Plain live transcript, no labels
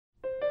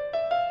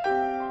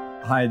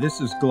Hi,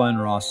 this is Glenn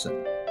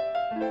Rawson.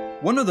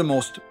 One of the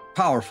most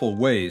powerful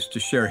ways to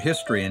share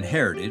history and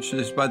heritage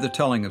is by the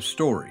telling of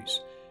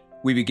stories.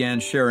 We began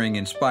sharing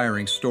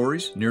inspiring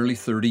stories nearly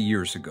 30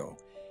 years ago.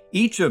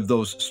 Each of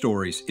those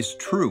stories is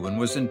true and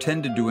was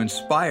intended to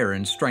inspire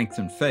and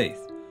strengthen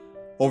faith.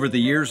 Over the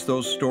years,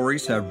 those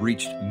stories have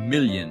reached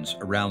millions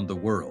around the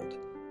world.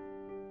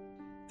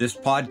 This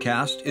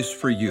podcast is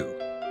for you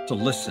to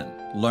listen,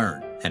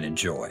 learn, and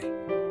enjoy.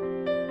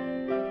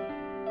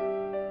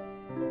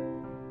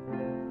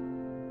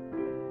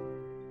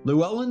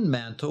 Llewellyn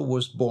Mantle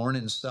was born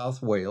in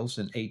South Wales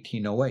in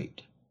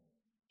 1808.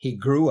 He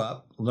grew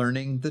up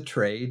learning the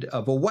trade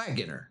of a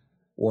wagoner,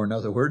 or in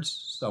other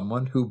words,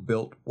 someone who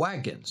built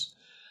wagons.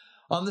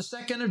 On the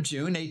 2nd of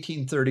June,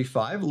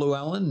 1835,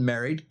 Llewellyn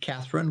married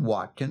Catherine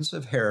Watkins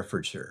of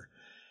Herefordshire.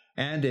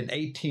 And in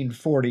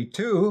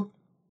 1842,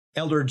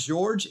 Elder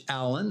George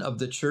Allen of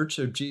the Church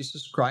of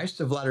Jesus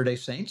Christ of Latter-day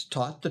Saints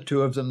taught the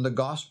two of them the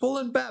gospel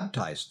and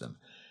baptized them.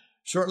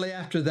 Shortly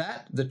after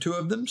that, the two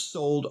of them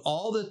sold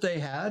all that they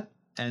had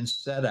and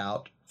set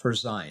out for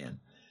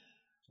Zion.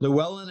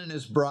 Llewellyn and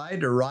his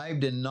bride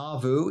arrived in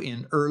Nauvoo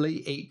in early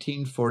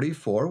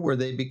 1844, where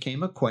they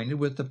became acquainted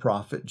with the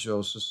prophet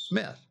Joseph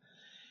Smith.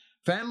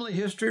 Family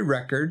history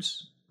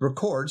records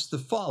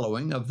the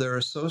following of their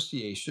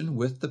association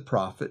with the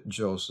prophet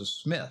Joseph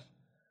Smith.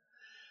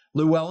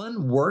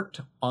 Llewellyn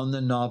worked on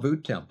the Nauvoo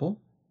temple.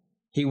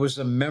 He was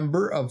a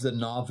member of the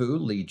Nauvoo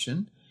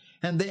Legion,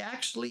 and they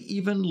actually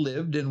even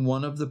lived in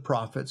one of the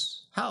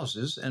prophet's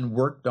houses and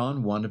worked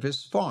on one of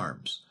his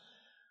farms.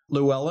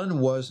 Llewellyn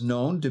was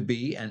known to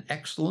be an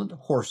excellent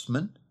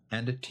horseman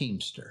and a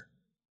teamster.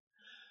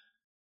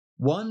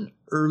 One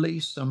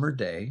early summer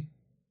day,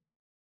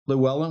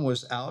 Llewellyn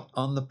was out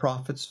on the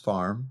prophet's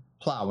farm,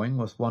 plowing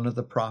with one of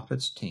the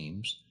prophet's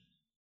teams,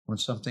 when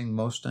something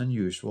most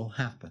unusual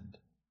happened.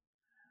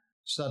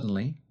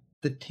 Suddenly,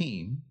 the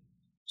team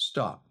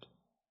stopped,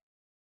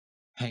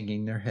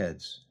 hanging their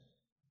heads,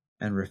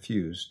 and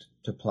refused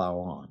to plow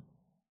on.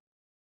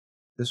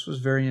 This was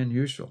very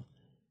unusual,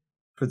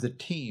 for the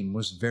team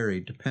was very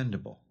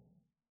dependable.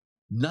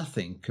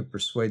 Nothing could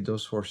persuade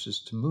those horses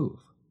to move,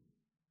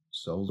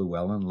 so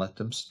Llewellyn let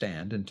them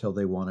stand until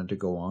they wanted to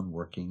go on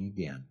working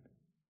again.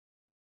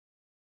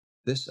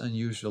 This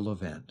unusual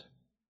event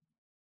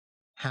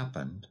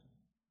happened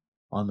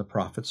on the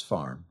prophet's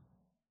farm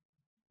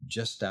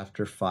just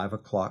after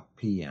 5:00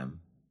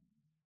 p.m.,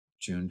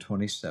 June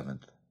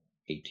 27th,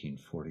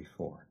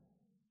 1844.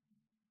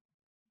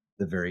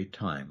 The very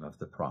time of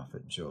the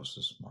prophet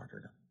Joseph's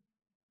martyrdom.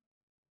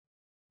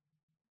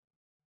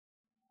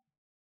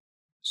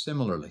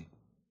 Similarly,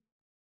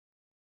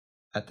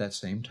 at that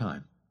same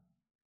time,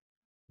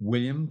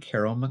 William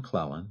Carroll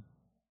McClellan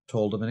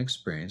told of an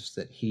experience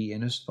that he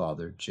and his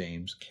father,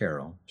 James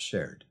Carroll,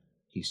 shared.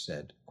 He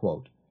said,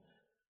 quote,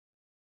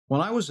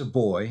 "When I was a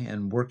boy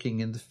and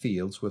working in the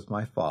fields with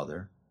my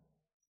father,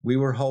 we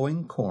were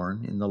hoeing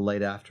corn in the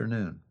late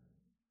afternoon.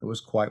 It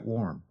was quite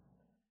warm.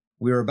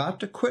 We were about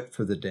to quit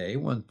for the day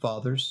when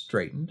Father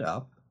straightened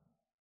up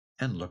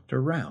and looked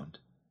around,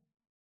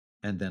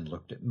 and then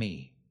looked at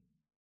me.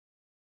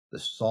 The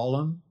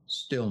solemn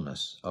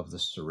stillness of the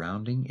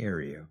surrounding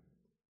area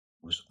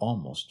was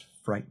almost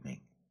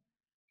frightening.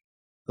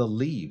 The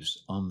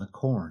leaves on the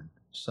corn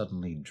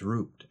suddenly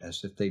drooped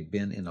as if they'd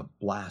been in a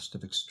blast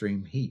of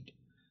extreme heat.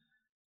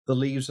 The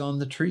leaves on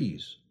the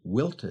trees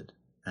wilted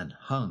and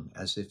hung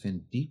as if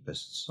in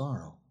deepest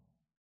sorrow.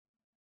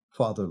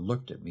 Father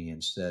looked at me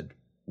and said,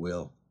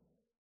 'Will,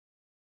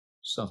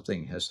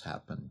 something has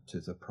happened to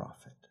the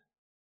prophet.'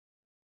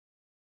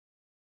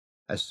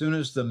 As soon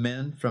as the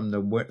men from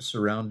the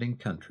surrounding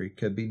country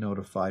could be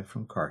notified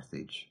from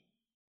Carthage,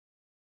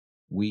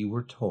 we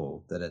were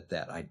told that at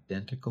that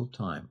identical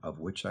time of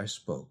which I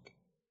spoke,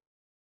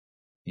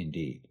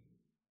 indeed,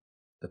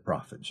 the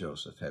prophet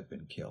Joseph had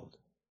been killed.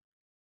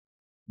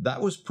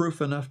 That was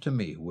proof enough to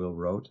me," Will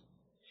wrote.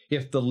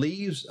 "If the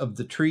leaves of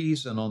the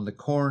trees and on the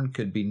corn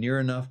could be near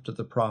enough to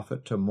the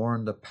prophet to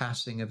mourn the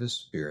passing of his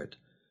spirit,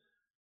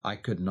 I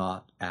could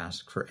not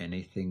ask for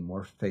anything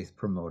more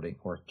faith-promoting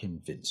or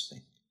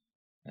convincing."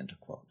 End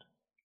quote.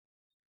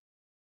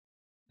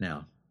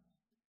 Now,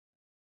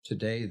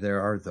 today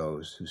there are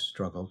those who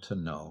struggle to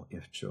know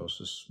if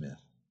Joseph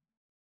Smith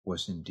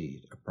was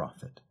indeed a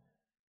prophet,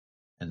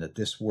 and that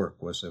this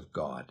work was of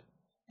God,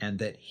 and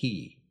that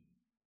he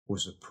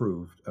was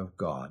approved of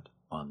God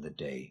on the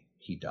day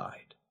he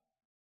died.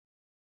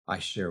 I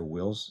share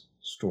Will's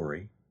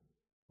story,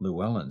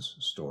 Llewellyn's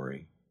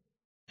story,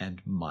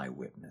 and my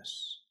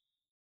witness.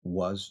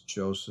 Was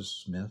Joseph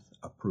Smith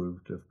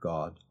approved of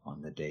God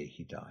on the day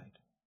he died?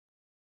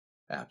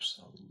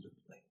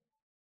 Absolutely.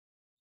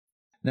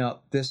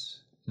 Now,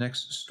 this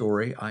next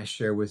story I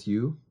share with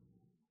you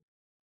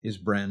is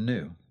brand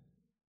new.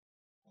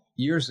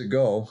 Years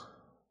ago,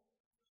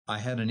 I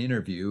had an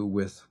interview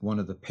with one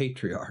of the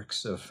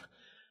patriarchs of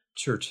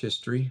church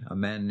history, a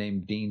man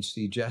named Dean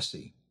C.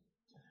 Jesse.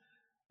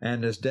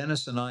 And as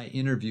Dennis and I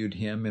interviewed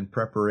him in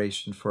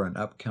preparation for an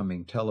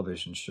upcoming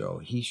television show,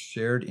 he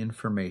shared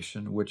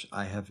information which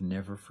I have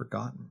never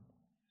forgotten.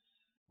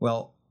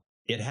 Well,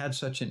 it had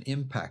such an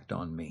impact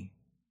on me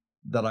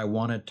that I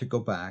wanted to go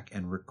back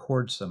and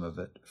record some of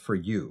it for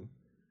you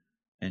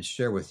and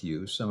share with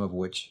you some of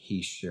which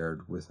he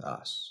shared with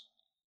us.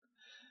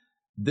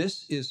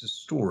 This is a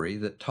story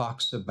that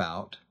talks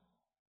about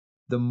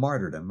the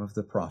martyrdom of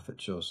the prophet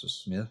Joseph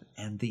Smith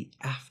and the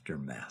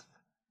aftermath.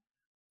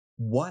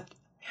 What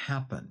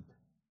happened?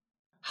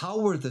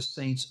 How were the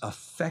saints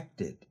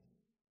affected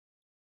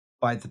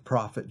by the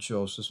prophet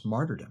Joseph's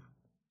martyrdom?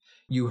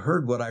 You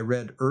heard what I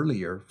read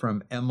earlier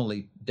from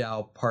Emily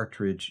Dow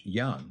Partridge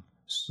Young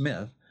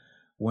Smith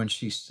when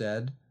she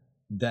said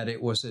that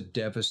it was a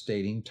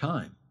devastating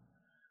time.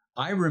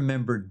 I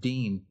remember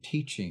Dean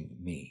teaching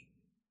me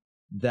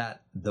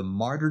that the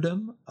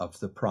martyrdom of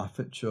the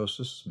prophet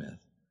Joseph Smith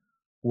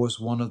was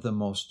one of the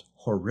most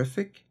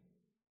horrific,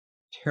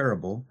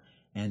 terrible,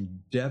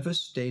 and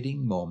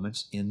devastating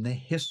moments in the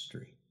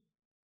history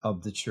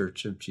of the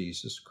Church of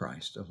Jesus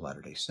Christ of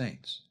Latter-day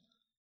Saints.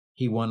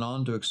 He went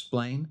on to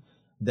explain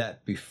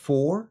that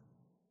before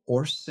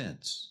or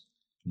since,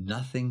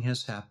 nothing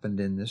has happened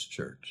in this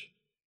church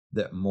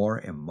that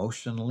more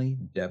emotionally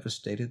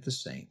devastated the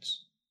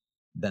saints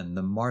than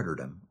the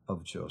martyrdom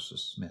of Joseph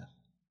Smith.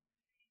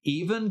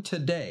 Even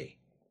today,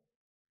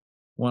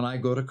 when I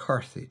go to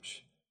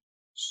Carthage,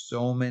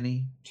 so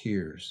many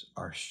tears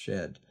are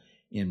shed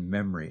in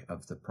memory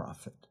of the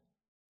prophet.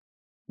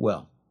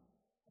 Well,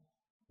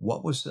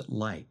 what was it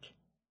like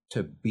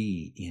to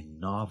be in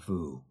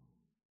Nauvoo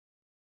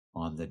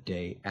on the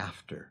day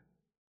after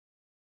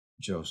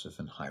Joseph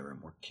and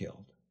Hiram were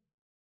killed?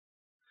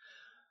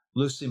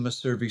 Lucy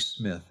Maservi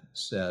Smith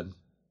said,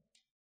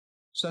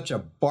 "Such a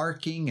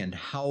barking and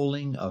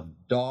howling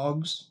of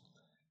dogs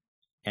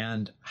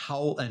and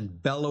howl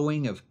and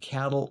bellowing of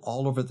cattle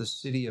all over the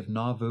city of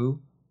Nauvoo,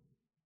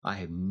 I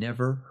have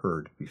never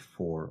heard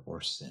before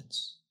or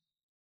since."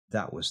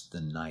 That was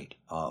the night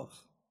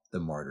of the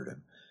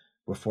martyrdom,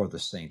 before the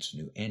saints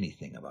knew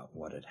anything about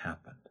what had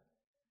happened.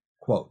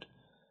 Quote,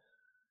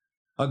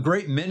 "A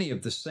great many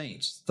of the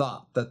saints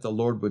thought that the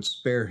Lord would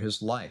spare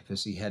his life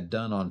as he had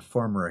done on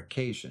former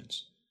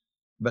occasions,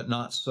 but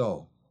not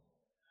so.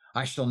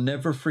 I shall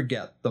never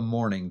forget the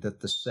morning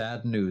that the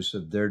sad news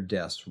of their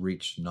deaths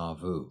reached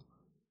Nauvoo.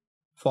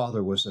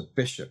 Father was a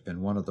bishop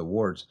in one of the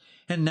wards,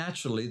 and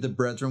naturally the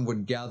brethren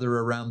would gather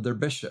around their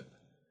bishop.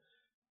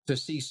 To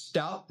see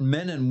stout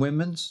men and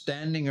women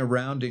standing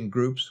around in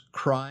groups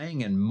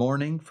crying and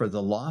mourning for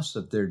the loss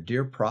of their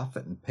dear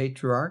prophet and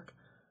patriarch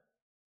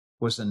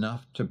was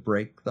enough to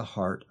break the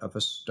heart of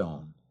a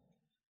stone.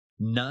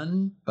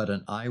 None but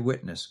an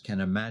eyewitness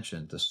can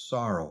imagine the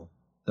sorrow,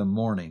 the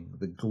mourning,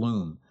 the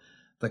gloom,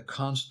 the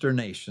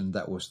consternation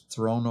that was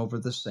thrown over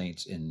the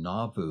saints in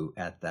Nauvoo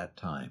at that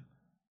time.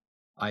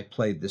 I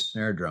played the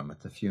snare drum at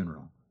the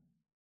funeral.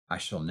 I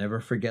shall never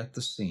forget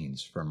the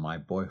scenes from my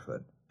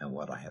boyhood and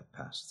what I have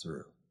passed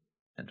through."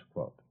 End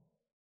quote.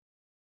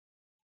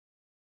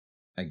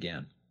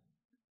 Again,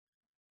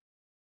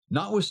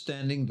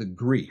 notwithstanding the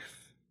grief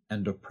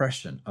and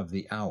oppression of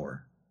the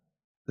hour,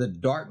 the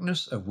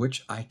darkness of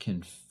which I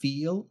can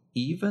feel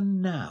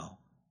even now,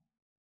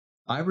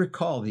 I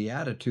recall the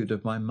attitude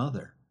of my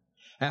mother.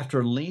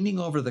 After leaning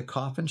over the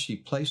coffin, she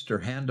placed her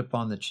hand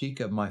upon the cheek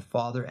of my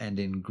father and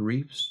in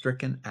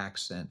grief-stricken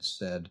accents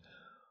said,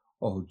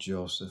 "Oh,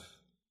 Joseph,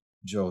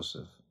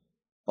 Joseph,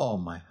 oh,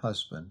 my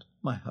husband,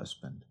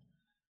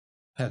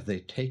 have they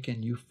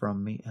taken you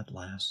from me at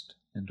last?"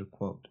 End of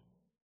quote.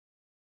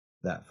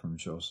 That from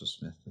Joseph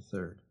Smith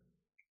III.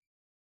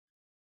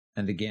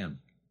 And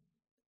again,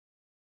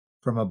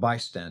 from a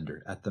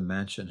bystander at the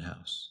mansion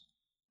house,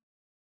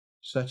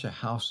 "Such a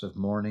house of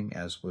mourning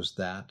as was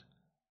that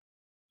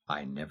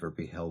I never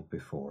beheld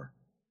before.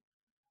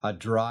 A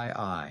dry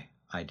eye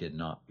I did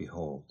not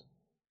behold.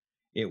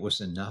 It was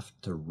enough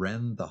to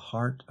rend the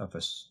heart of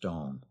a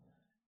stone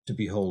to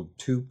behold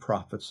two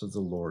prophets of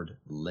the Lord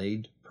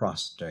laid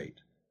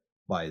prostrate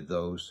by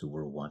those who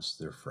were once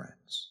their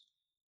friends."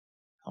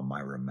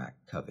 Elmira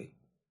McCovey.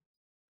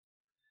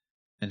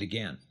 And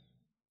again,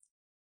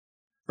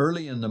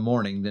 early in the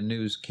morning the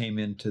news came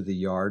into the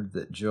yard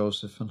that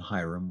Joseph and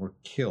Hiram were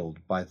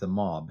killed by the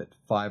mob at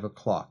 5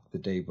 o'clock the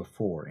day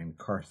before in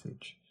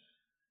Carthage,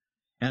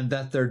 and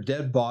that their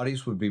dead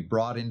bodies would be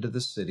brought into the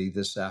city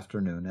this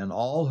afternoon, and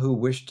all who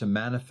wished to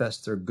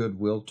manifest their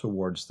goodwill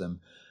towards them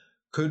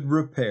could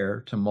repair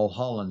to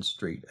Mulholland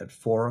Street at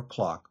 4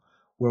 o'clock,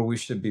 where we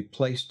should be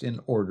placed in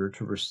order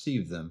to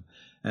receive them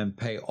and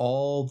pay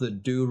all the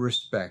due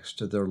respects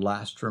to their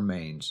last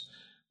remains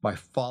by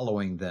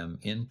following them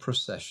in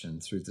procession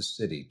through the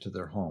city to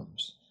their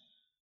homes.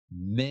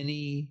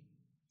 Many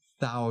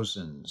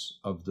thousands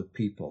of the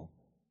people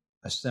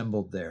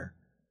assembled there,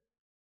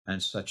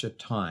 and such a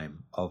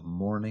time of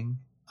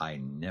mourning I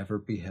never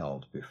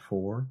beheld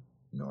before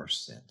nor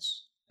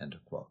since." End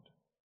of quote.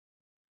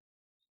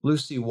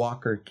 Lucy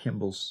Walker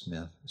Kimball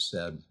Smith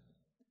said,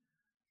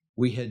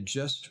 "We had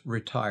just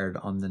retired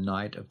on the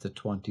night of the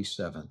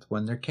 27th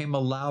when there came a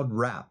loud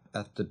rap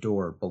at the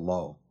door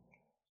below.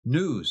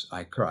 'News!'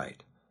 I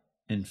cried,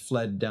 and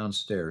fled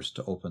downstairs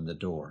to open the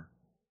door.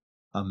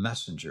 a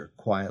messenger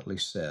quietly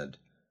said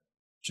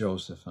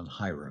Joseph and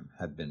Hiram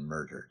had been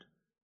murdered.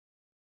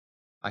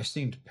 I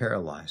seemed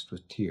paralyzed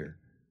with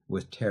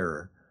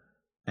terror,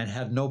 and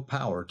had no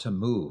power to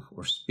move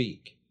or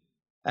speak.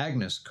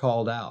 Agnes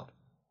called out,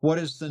 "What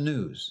is the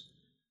news?"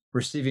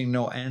 Receiving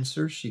no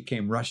answer, she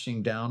came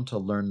rushing down to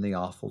learn the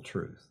awful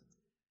truth.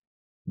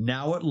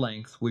 Now at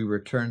length we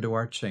returned to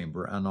our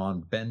chamber, and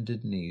on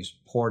bended knees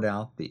poured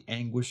out the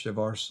anguish of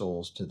our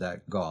souls to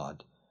that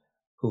God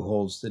who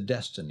holds the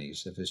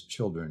destinies of his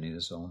children in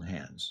his own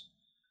hands.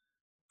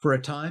 For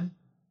a time,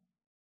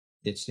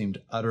 it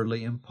seemed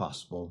utterly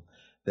impossible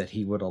that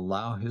he would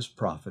allow his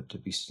prophet to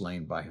be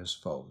slain by his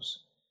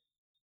foes.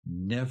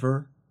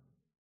 Never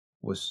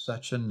was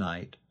such a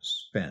night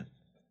spent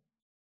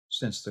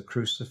since the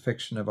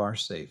crucifixion of our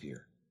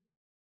Savior.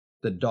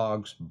 The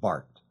dogs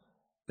barked,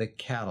 the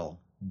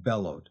cattle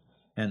bellowed,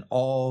 and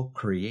all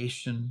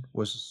creation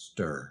was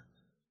astir.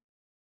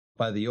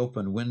 By the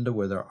open window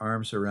with our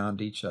arms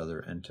around each other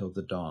until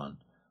the dawn,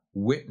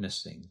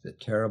 witnessing the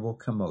terrible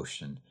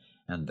commotion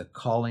and the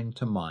calling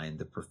to mind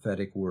the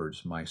prophetic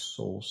words, my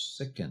soul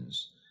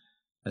sickens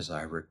as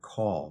I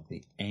recall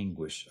the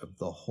anguish of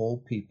the whole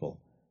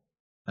people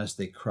as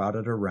they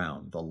crowded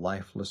around the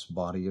lifeless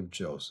body of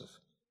Joseph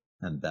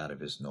and that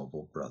of his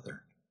noble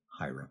brother,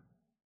 Hiram.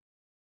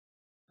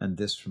 And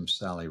this from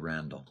Sally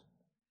Randall.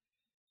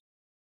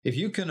 If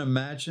you can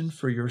imagine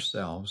for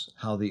yourselves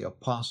how the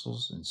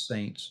apostles and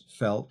saints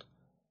felt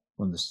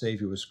when the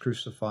Savior was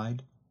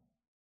crucified,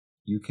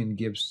 you can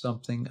give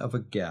something of a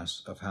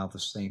guess of how the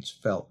saints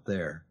felt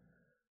there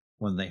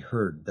when they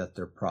heard that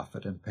their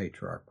prophet and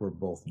patriarch were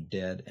both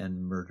dead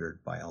and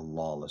murdered by a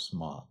lawless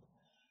mob.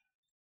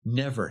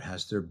 Never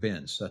has there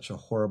been such a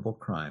horrible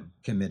crime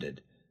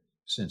committed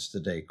since the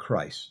day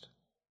Christ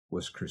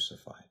was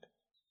crucified.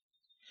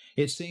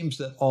 It seems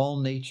that all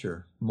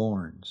nature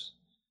mourns,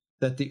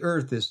 that the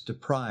earth is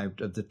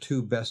deprived of the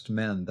two best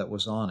men that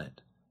was on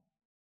it.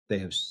 They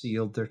have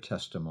sealed their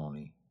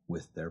testimony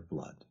with their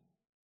blood.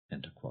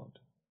 End quote.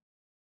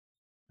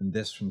 And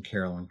this from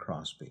Carolyn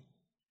Crosby.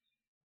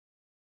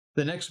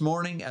 The next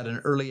morning at an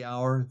early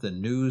hour, the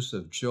news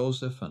of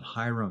Joseph and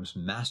Hiram's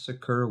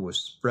massacre was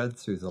spread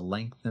through the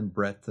length and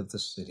breadth of the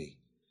city.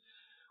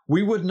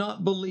 We would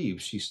not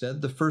believe, she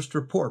said, the first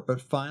report,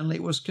 but finally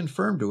it was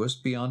confirmed to us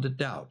beyond a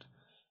doubt.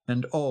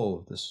 And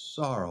oh, the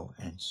sorrow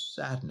and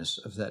sadness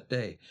of that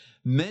day.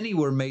 Many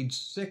were made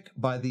sick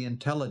by the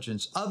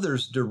intelligence,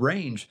 others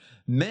deranged.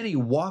 Many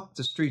walked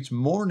the streets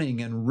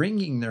mourning and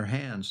wringing their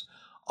hands.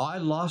 I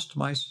lost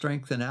my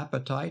strength and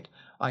appetite.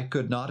 I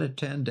could not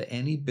attend to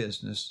any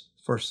business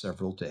for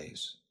several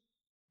days.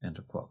 End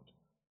of quote.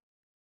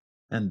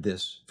 And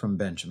this from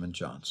Benjamin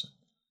Johnson.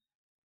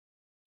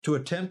 To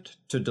attempt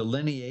to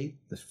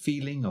delineate the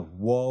feeling of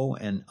woe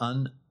and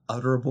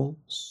unutterable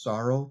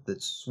sorrow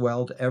that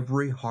swelled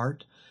every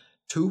heart,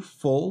 too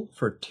full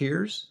for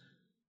tears,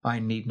 I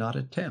need not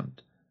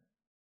attempt.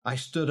 I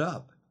stood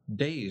up,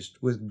 dazed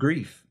with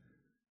grief.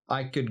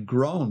 I could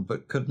groan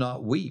but could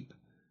not weep.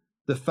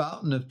 The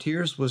fountain of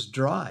tears was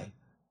dry.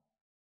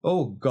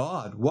 O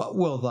God, what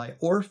will thy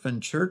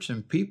orphan church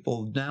and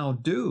people now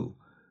do?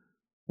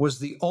 Was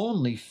the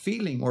only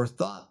feeling or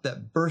thought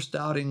that burst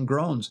out in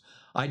groans.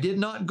 I did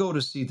not go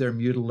to see their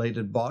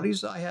mutilated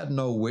bodies. I had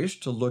no wish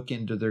to look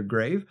into their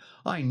grave.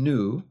 I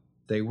knew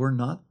they were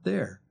not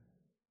there.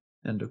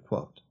 End of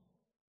quote.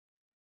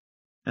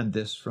 And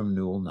this from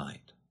Newell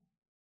Knight.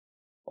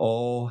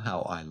 Oh,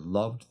 how I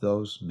loved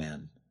those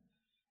men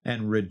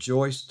and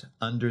rejoiced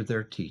under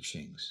their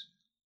teachings.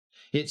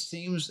 It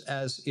seems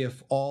as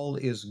if all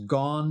is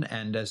gone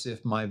and as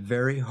if my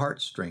very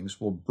heartstrings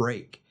will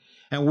break.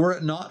 And were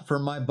it not for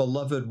my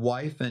beloved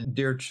wife and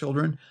dear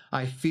children,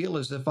 I feel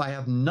as if I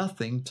have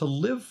nothing to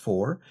live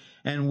for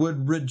and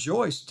would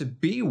rejoice to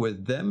be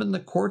with them in the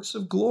courts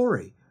of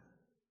glory.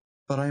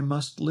 But I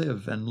must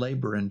live and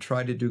labor and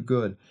try to do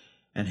good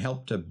and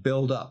help to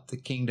build up the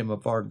kingdom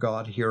of our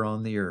God here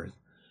on the earth.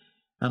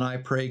 And I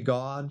pray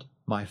God,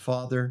 my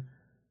Father,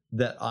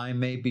 that I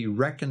may be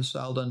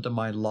reconciled unto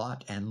my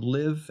lot and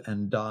live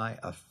and die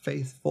a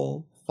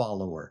faithful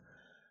follower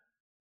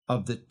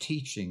of the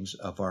teachings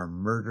of our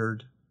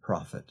murdered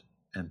prophet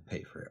and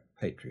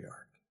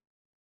patriarch.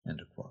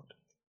 End of quote.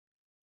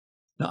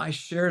 Now, I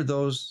share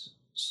those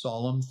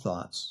solemn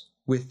thoughts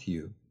with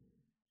you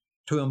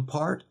to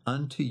impart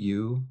unto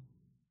you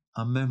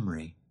a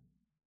memory,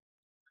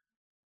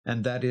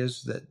 and that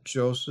is that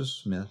Joseph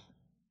Smith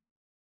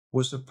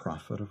was a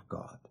prophet of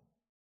God.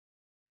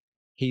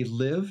 He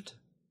lived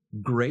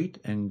great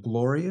and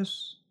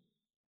glorious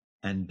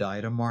and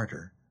died a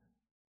martyr.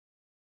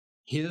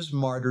 His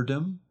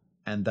martyrdom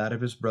and that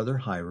of his brother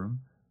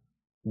Hiram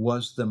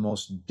was the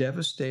most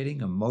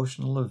devastating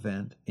emotional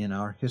event in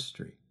our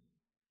history.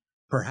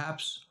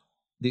 Perhaps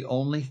the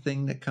only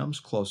thing that comes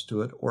close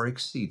to it or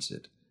exceeds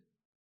it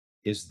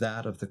is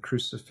that of the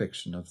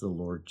crucifixion of the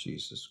Lord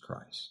Jesus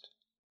Christ.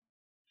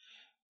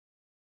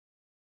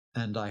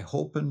 And I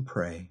hope and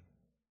pray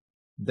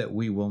that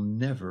we will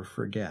never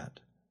forget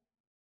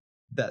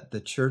that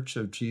the Church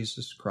of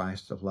Jesus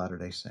Christ of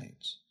Latter-day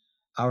Saints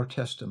our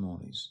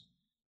testimonies,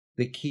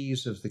 the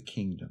keys of the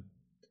kingdom,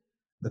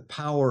 the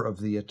power of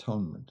the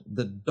atonement,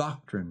 the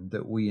doctrine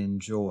that we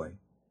enjoy,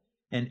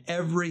 and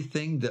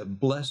everything that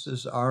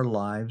blesses our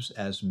lives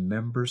as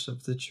members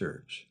of the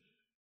church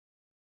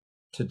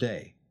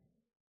today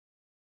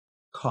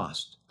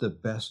cost the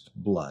best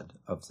blood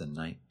of the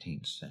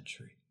 19th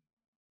century,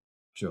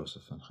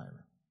 Joseph and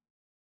Hiram.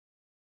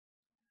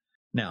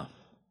 Now,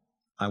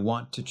 I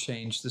want to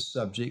change the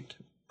subject,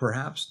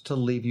 perhaps to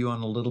leave you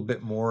on a little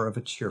bit more of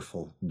a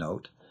cheerful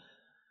note.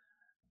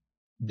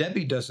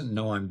 Debbie doesn't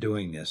know I'm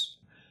doing this,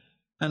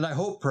 and I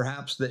hope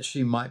perhaps that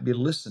she might be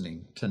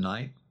listening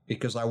tonight,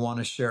 because I want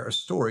to share a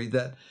story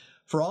that,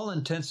 for all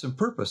intents and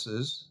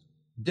purposes,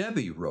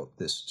 Debbie wrote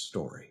this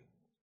story.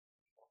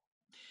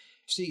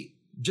 See,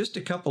 just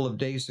a couple of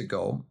days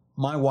ago,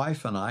 my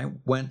wife and I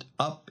went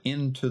up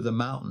into the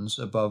mountains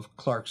above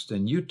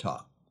Clarkston,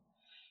 Utah.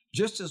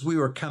 Just as we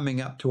were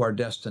coming up to our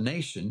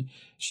destination,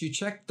 she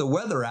checked the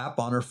weather app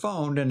on her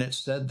phone, and it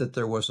said that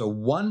there was a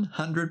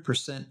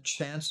 100%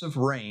 chance of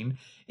rain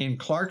in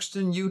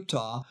Clarkston,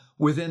 Utah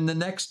within the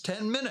next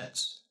 10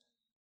 minutes.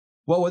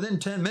 Well, within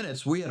 10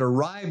 minutes, we had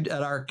arrived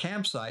at our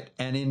campsite,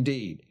 and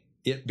indeed,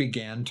 it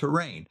began to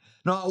rain.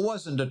 Now, it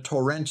wasn't a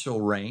torrential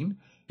rain.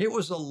 It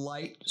was a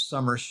light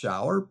summer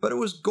shower, but it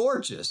was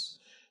gorgeous.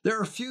 There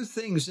are few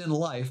things in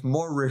life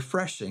more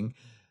refreshing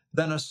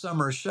than a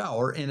summer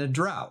shower in a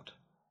drought.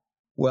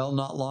 Well,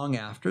 not long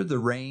after, the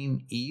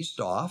rain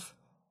eased off,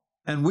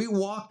 and we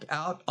walked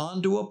out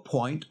onto a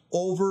point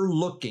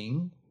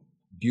overlooking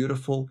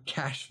beautiful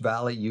Cache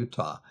Valley,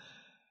 Utah,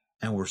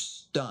 and were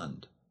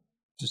stunned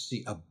to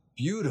see a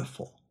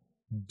beautiful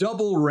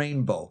double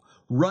rainbow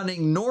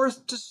running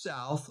north to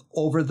south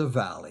over the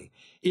valley.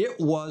 It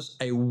was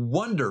a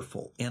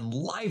wonderful,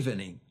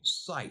 enlivening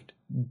sight,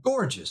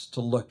 gorgeous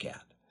to look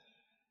at.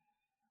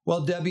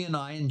 Well, Debbie and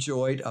I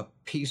enjoyed a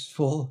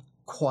peaceful,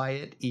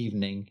 quiet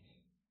evening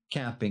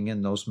camping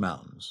in those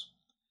mountains.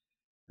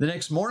 The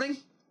next morning,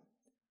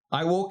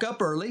 I woke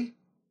up early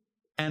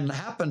and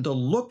happened to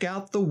look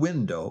out the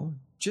window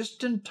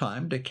just in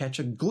time to catch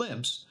a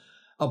glimpse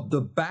of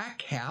the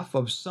back half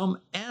of some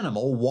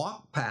animal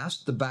walk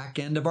past the back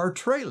end of our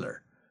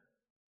trailer.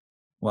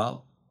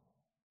 Well,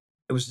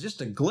 it was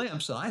just a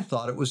glimpse, and I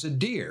thought it was a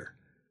deer.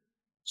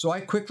 So I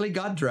quickly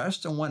got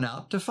dressed and went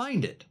out to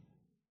find it.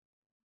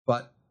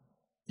 But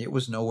it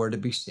was nowhere to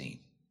be seen,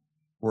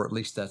 or at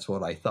least that's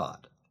what I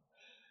thought.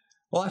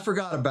 Well, I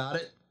forgot about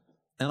it,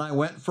 and I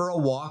went for a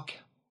walk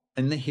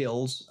in the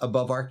hills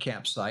above our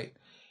campsite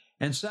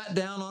and sat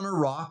down on a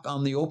rock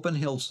on the open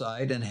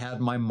hillside and had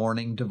my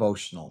morning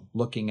devotional,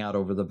 looking out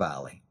over the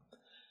valley.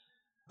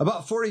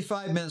 About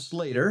 45 minutes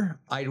later,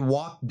 I'd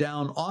walked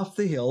down off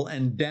the hill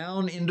and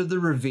down into the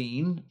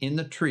ravine in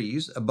the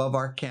trees above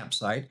our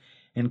campsite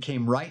and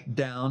came right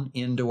down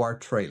into our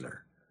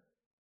trailer.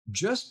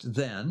 Just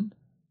then,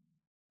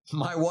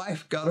 my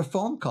wife got a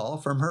phone call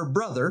from her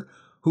brother,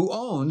 who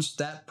owns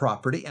that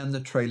property and the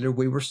trailer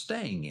we were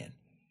staying in.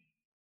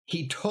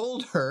 He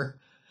told her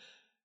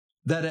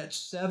that at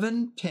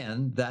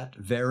 7:10 that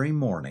very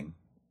morning,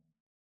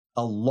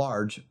 a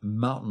large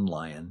mountain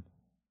lion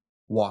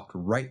walked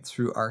right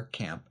through our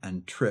camp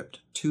and tripped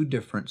 2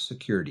 different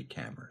security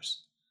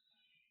cameras.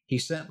 He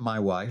sent my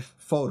wife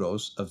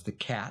photos of the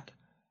cat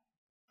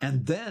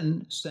and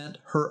then sent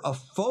her a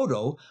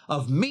photo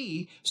of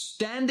me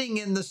standing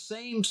in the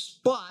same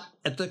spot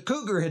that the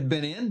cougar had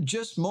been in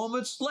just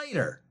moments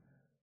later.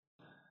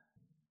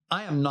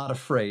 I am not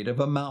afraid of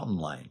a mountain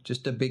lion,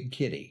 just a big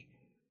kitty.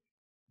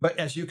 But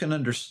as you can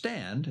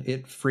understand,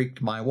 it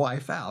freaked my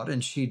wife out,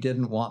 and she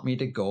didn't want me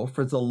to go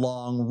for the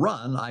long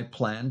run I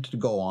planned to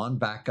go on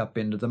back up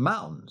into the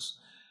mountains.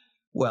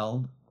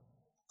 Well,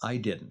 I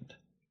didn't.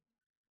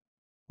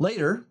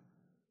 Later,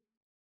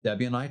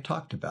 Debbie and I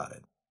talked about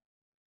it.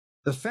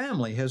 The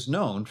family has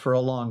known for a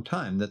long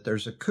time that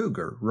there's a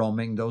cougar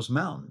roaming those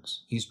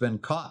mountains. He's been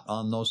caught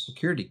on those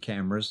security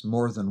cameras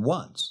more than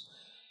once.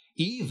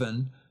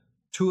 Even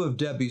 2 of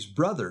Debbie's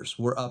brothers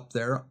were up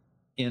there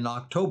in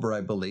October,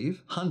 I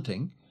believe,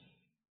 hunting.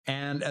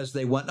 And as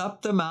they went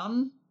up the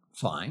mountain,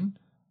 fine.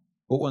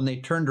 But when they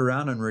turned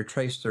around and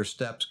retraced their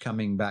steps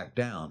coming back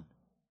down,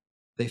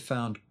 they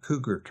found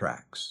cougar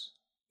tracks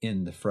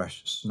in the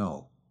fresh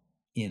snow,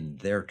 in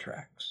their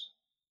tracks.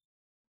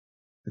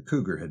 The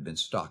cougar had been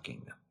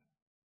stalking them.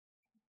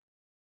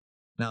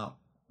 Now,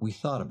 we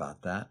thought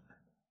about that,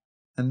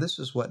 and this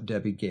is what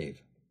Debbie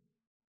gave.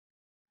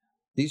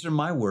 These are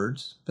my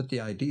words, but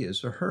the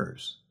ideas are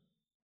hers.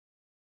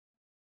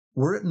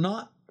 Were it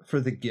not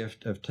for the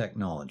gift of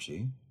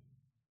technology,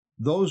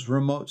 those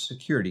remote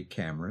security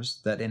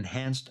cameras that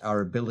enhanced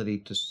our ability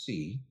to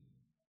see,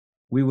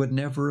 we would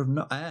never have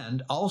known.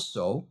 And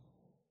also,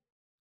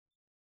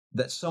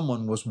 that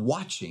someone was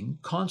watching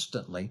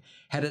constantly.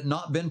 Had it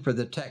not been for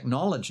the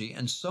technology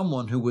and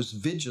someone who was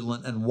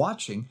vigilant and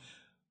watching,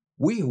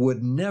 we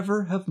would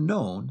never have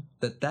known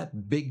that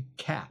that big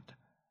cat,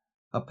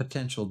 a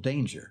potential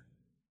danger,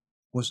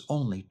 was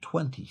only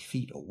 20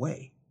 feet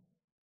away.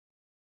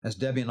 As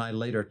Debbie and I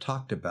later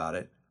talked about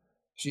it,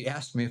 she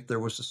asked me if there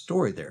was a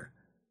story there.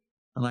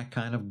 And I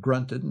kind of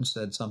grunted and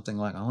said something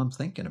like, "Oh, I'm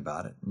thinking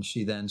about it." And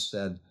she then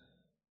said,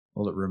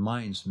 "Well, it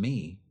reminds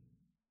me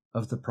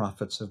of the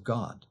prophets of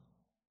God.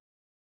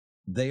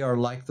 They are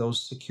like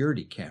those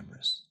security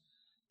cameras.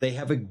 They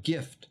have a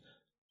gift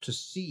to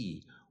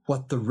see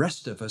what the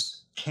rest of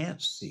us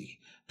can't see.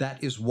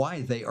 That is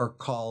why they are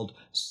called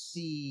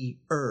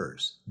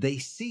seers. They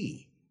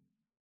see.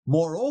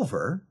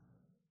 Moreover,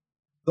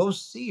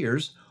 those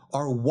seers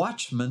are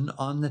watchmen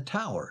on the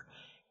tower,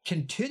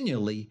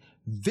 continually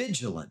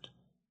vigilant,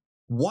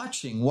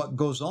 watching what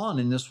goes on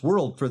in this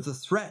world for the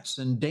threats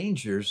and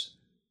dangers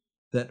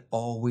that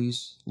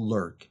always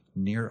lurk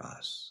near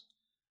us."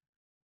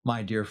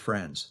 My dear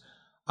friends,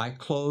 I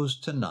close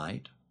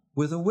tonight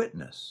with a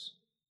witness.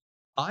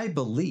 I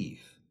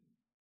believe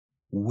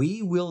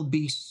we will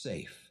be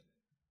safe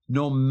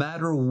no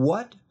matter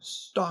what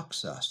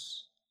stalks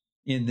us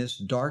in this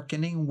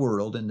darkening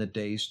world in the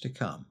days to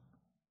come.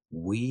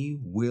 We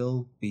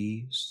will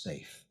be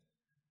safe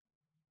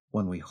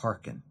when we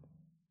hearken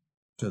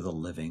to the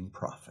living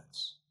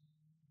prophets.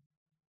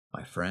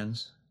 My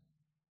friends,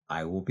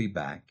 I will be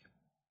back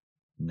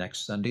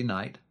next Sunday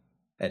night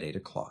at 8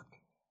 o'clock.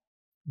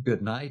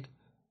 Good night,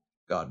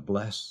 God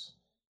bless,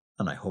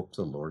 and I hope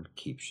the Lord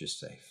keeps you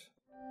safe.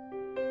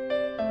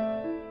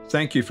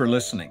 Thank you for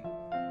listening.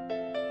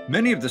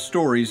 Many of the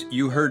stories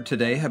you heard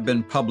today have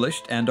been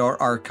published and are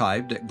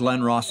archived at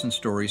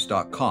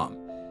glenrossenstories.com.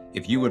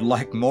 If you would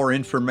like more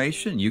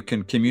information, you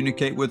can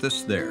communicate with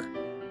us there.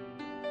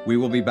 We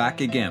will be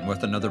back again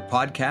with another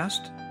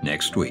podcast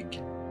next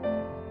week.